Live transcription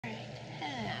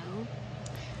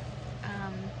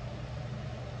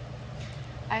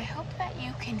I hope that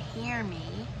you can hear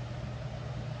me.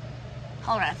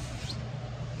 Hold on.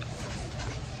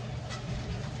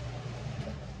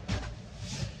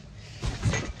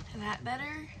 Is that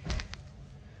better?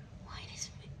 Why does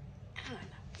it, I don't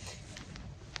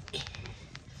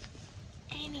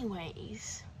know.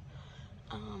 Anyways,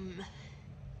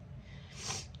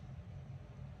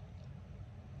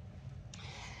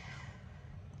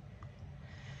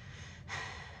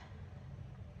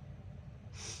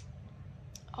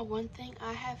 one thing,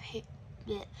 I have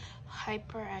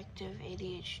hyperactive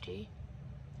ADHD,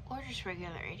 or just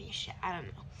regular ADHD, I don't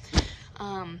know.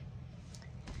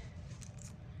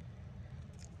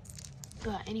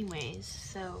 But anyways,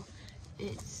 so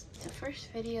it's the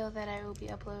first video that I will be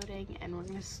uploading, and we're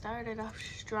gonna start it off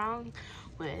strong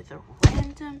with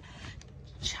random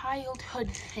childhood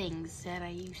things that I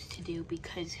used to do,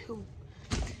 because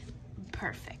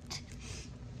perfect.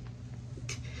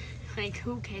 Like,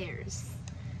 who cares?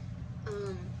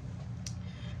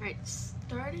 Alright,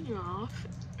 starting off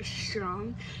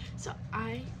strong. So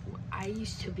I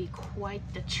used to be quite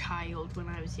the child when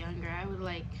I was younger.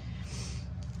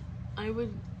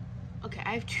 Okay,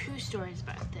 I have two stories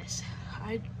about this.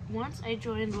 Once I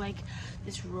joined like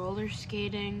this roller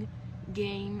skating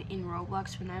game in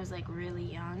Roblox when I was like really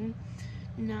young.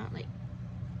 Not like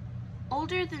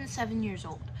older than 7 years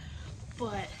old.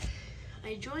 But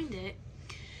I joined it,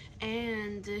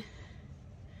 and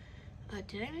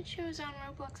did I mention it was on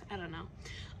Roblox? I don't know.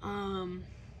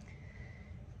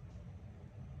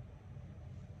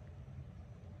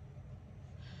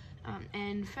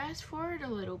 And fast forward a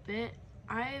little bit,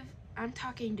 I'm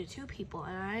talking to two people,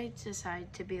 and I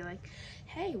decide to be like,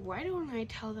 hey, why don't I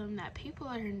tell them that people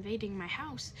are invading my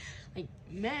house? Like,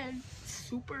 men,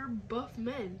 super buff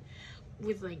men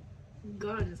with like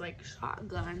guns, like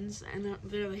shotguns, and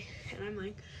they're like, and I'm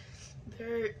like,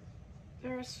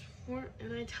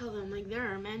 and I tell them, like,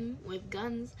 there are men with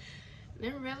guns,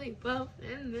 they're really buff,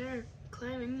 and they're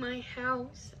climbing my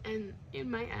house and in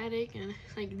my attic, and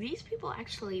like, these people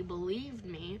actually believed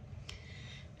me.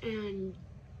 And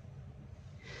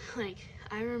like,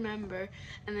 I remember,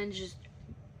 and then just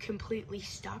completely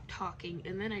stopped talking,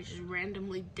 and then I just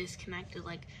randomly disconnected,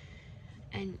 like,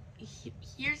 and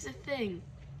here's the thing,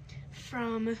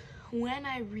 from when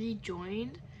I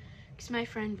rejoined, because my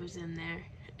friend was in there,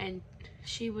 and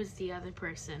she was the other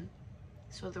person.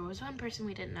 So there was one person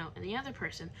we didn't know, and the other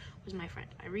person was my friend.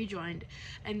 I rejoined,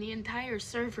 and the entire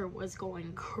server was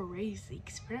going crazy,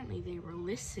 because apparently they were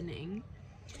listening.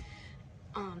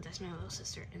 That's my little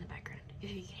sister in the background, if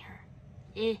you can hear her.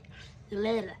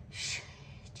 Little,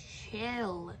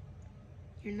 chill.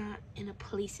 You're not in a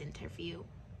police interview.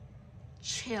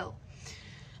 Chill.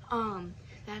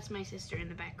 That's my sister in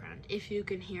the background, if you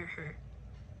can hear her.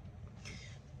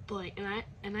 But,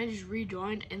 and I just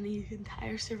rejoined, and the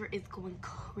entire server is going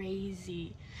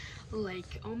crazy.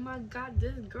 Like, oh my god,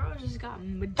 this girl just got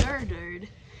murdered.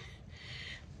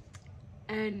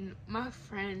 And my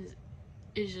friend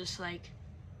is just like,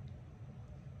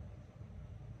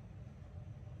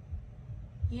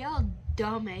 y'all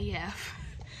dumb AF.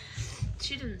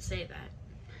 She didn't say that,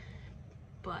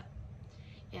 but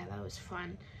yeah, that was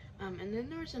fun. And then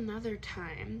there was another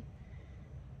time,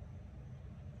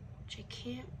 which I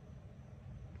can't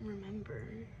remember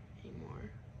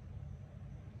anymore.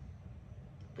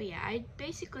 But yeah, I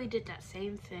basically did that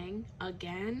same thing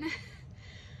again.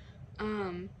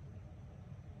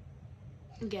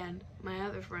 Again, my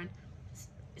other friend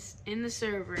is in the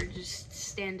server, just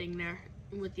standing there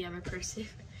with the other person.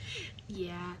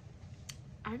 Yeah,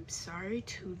 I'm sorry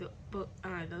to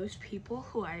those people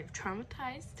who I have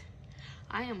traumatized.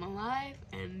 I am alive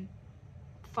and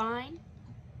fine.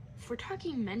 If we're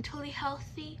talking mentally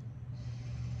healthy,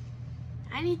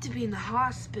 I need to be in the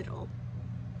hospital.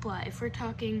 But if we're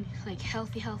talking like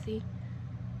healthy,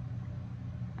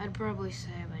 I'd probably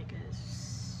say like a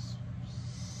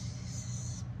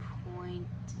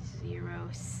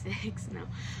 0.06. No,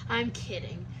 I'm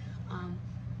kidding.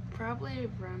 Probably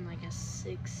around like a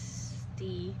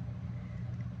 60%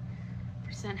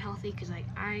 healthy, because like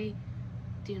I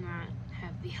do not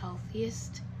have the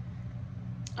healthiest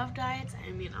of diets.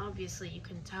 I mean, obviously you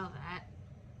can tell that.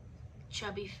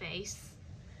 Chubby face,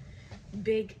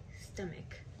 big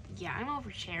stomach. Yeah, I'm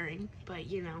oversharing, but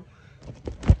you know,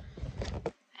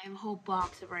 I have a whole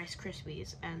box of Rice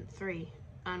Krispies and 3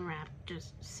 unwrapped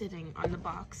just sitting on the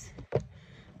box.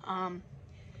 I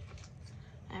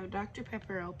have a Dr.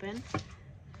 Pepper open,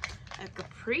 a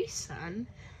Capri Sun,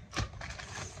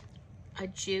 a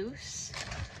juice,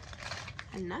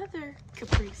 another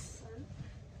Capri Sun,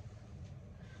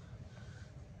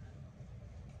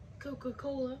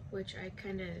 Coca-Cola, which I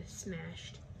kind of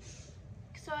smashed.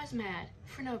 So I was mad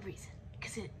for no reason,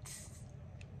 because it's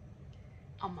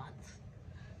a month.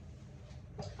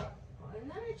 And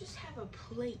then I just have a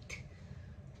plate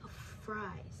of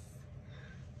fries.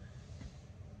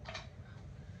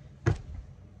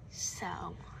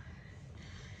 So,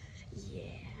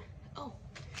 yeah. Oh,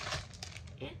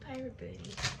 and Pirate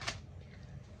Booty.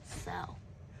 So,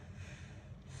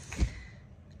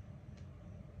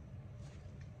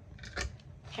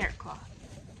 hair cloth.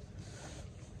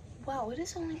 Wow, it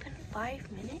has only been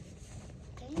 5 minutes?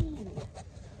 Dang.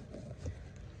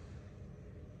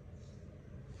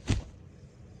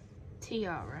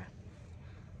 Tiara.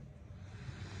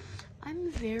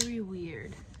 I'm very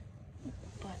weird,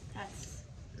 but that's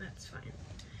fine.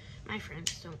 My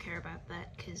friends don't care about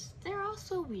that because they're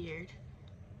also weird.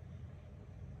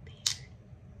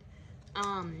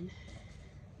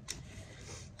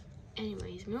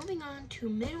 Anyways, moving on to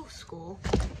middle school,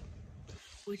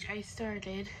 which I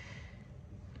started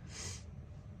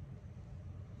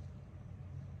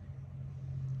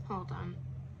hold on.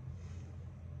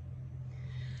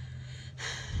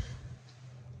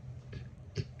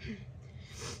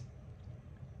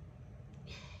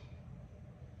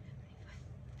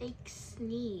 Fake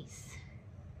sneeze.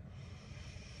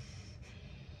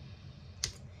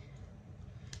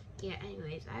 Yeah,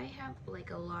 anyways, I have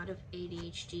like a lot of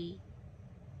ADHD.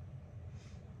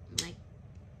 Like,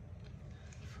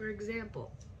 for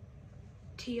example,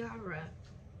 Tiara,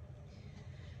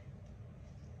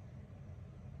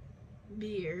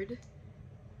 beard,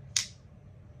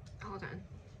 hold on.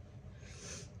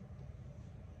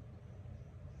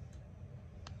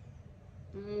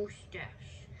 Mustache.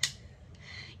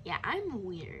 Yeah, I'm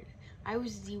weird. I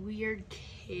was the weird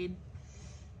kid.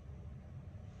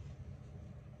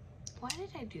 Why did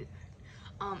I do that?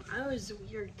 I was a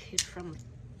weird kid from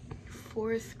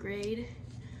 4th grade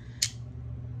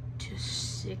to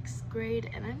 6th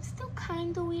grade, and I'm still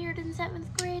kind of weird in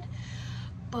 7th grade,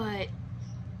 but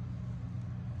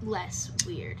less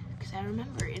weird. Because I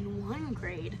remember in 1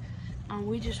 grade,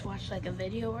 we just watched like a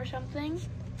video or something.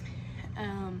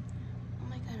 Oh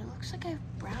my god, it looks like I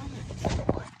have brown eyes.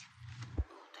 What?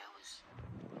 Oh, that was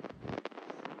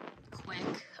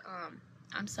quick.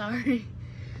 I'm sorry.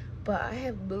 But I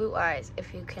have blue eyes,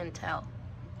 if you can tell.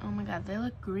 Oh my god, they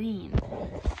look green.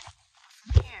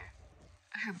 Here,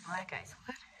 I have black eyes.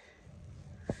 What?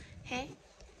 Hey?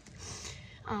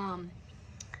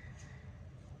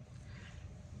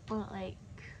 But like,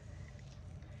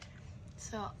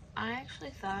 so I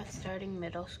actually thought starting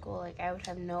middle school, like I would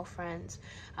have no friends.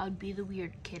 I would be the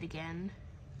weird kid again.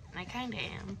 And I kinda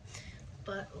am.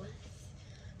 But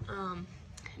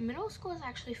middle school is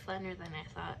actually funner than I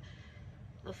thought.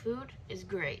 The food is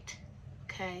great,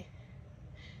 okay?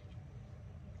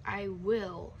 I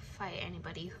will fight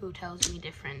anybody who tells me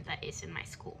different that is in my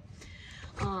school.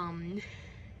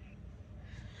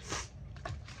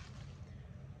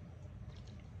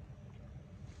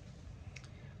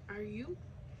 Are you?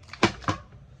 Why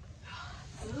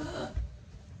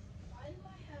do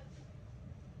I have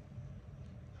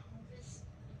all this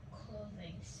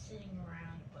clothing sitting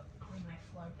around but on my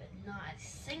floor, but not a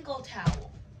single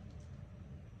towel?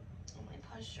 Oh, my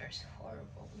posture is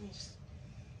horrible. Let me just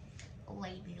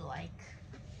ladylike.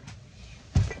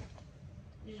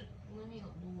 Let me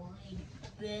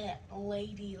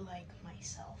ladylike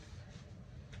myself.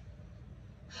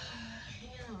 You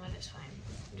know what? It's fine.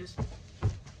 Just.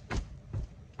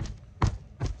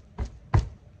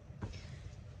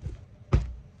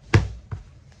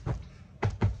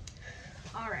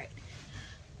 Alright.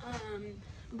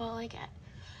 But like,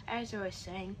 as I was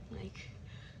saying, like,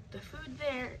 the food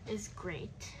there is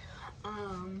great.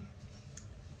 I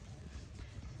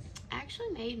actually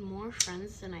made more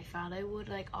friends than I thought I would,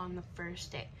 like, on the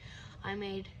first day. I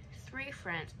made 3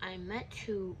 friends. I met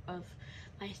 2 of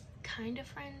my kind of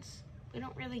friends. We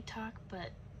don't really talk,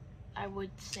 but I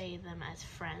would say them as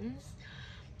friends.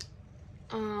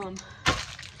 On,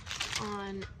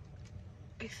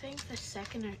 I think the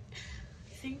second,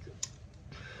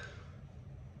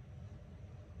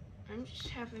 I'm just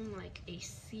having like a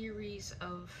series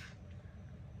of,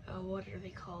 what are they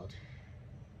called?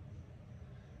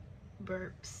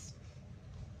 Burps.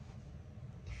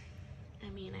 I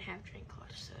mean, I have drank a lot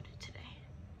of soda today.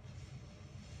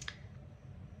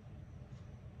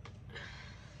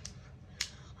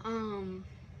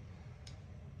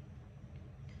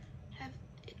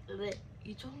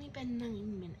 It's only been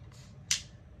 9 minutes.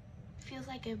 Feels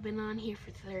like I've been on here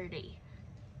for 30.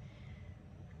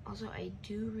 Also, I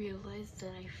do realize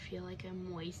that I feel like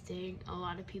I'm wasting a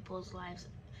lot of people's lives'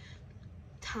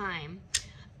 time.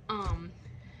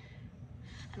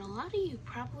 And a lot of you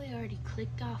probably already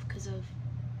clicked off because of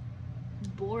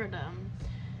boredom,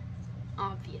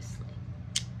 obviously.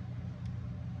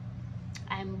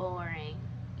 I'm boring.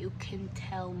 You can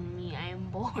tell me I'm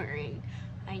boring.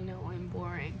 I know I'm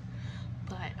boring.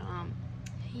 But,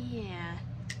 yeah.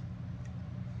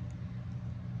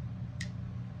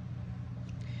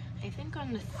 I think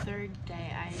on the third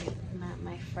day I met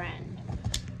my friend.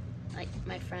 Like,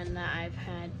 my friend that I've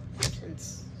had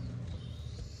since,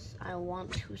 I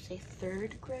want to say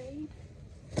 3rd grade.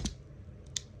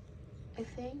 I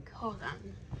think. Hold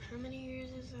on. How many years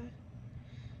is that?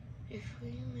 If we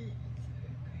met in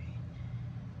 3rd grade.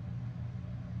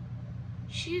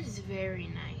 She's very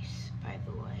nice, by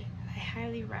the way. I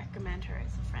highly recommend her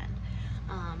as a friend.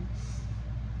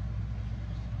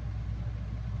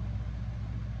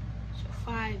 So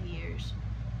 5 years.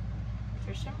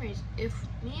 For some reason, if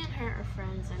me and her are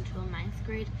friends until 9th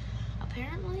grade,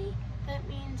 apparently that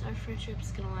means our friendship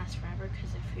is gonna last forever,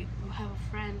 because if we have a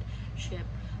friendship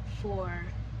for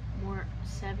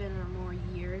 7 or more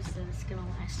years, then it's gonna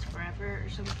last forever or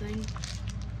something.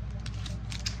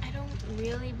 I don't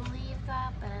really believe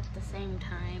that, but at the same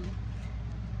time,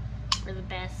 we're the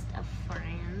best of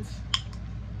friends.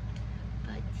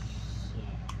 But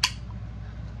yeah.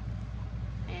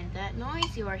 And that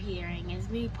noise you are hearing is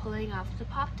me pulling off the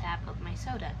pop tab of my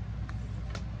soda.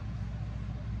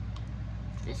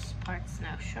 This part's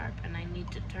now sharp and I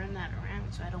need to turn that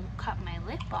around so I don't cut my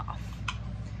lip off.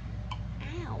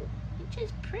 Ow, it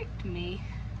just pricked me.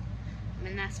 I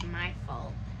mean, that's my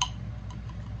fault.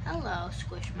 Hello,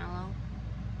 Squishmallow.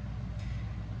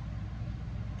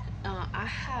 I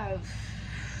have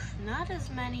not as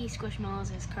many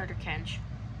Squishmallows as Carter Kench.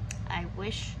 I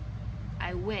wish,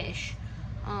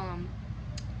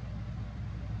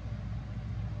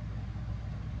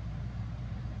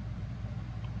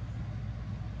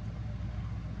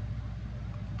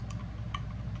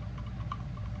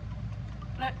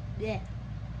 but yeah.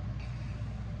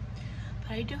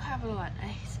 But I do have a lot.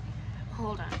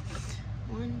 Hold on.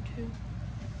 1, 2,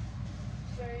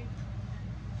 3,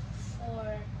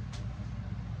 4,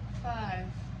 5,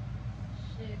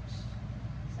 6,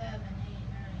 7, 8,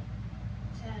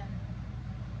 9, 10,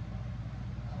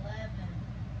 11.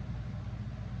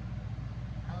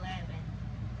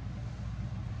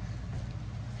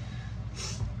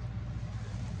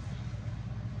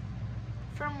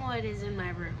 From what is in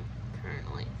my room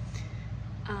currently.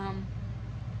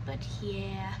 But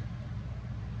yeah.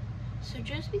 So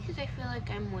just because I feel like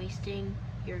I'm wasting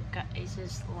your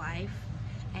guys' life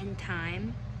and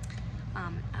time,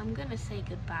 I'm gonna say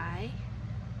goodbye.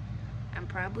 I'm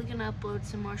probably gonna upload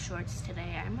some more shorts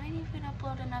today. I might even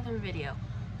upload another video.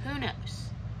 Who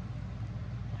knows?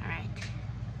 Alright.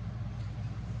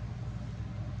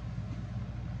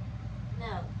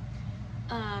 No.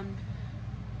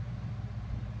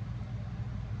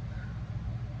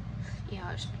 Yeah,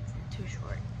 I'll just make that too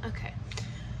short. Okay.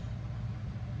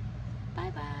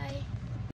 Bye-bye.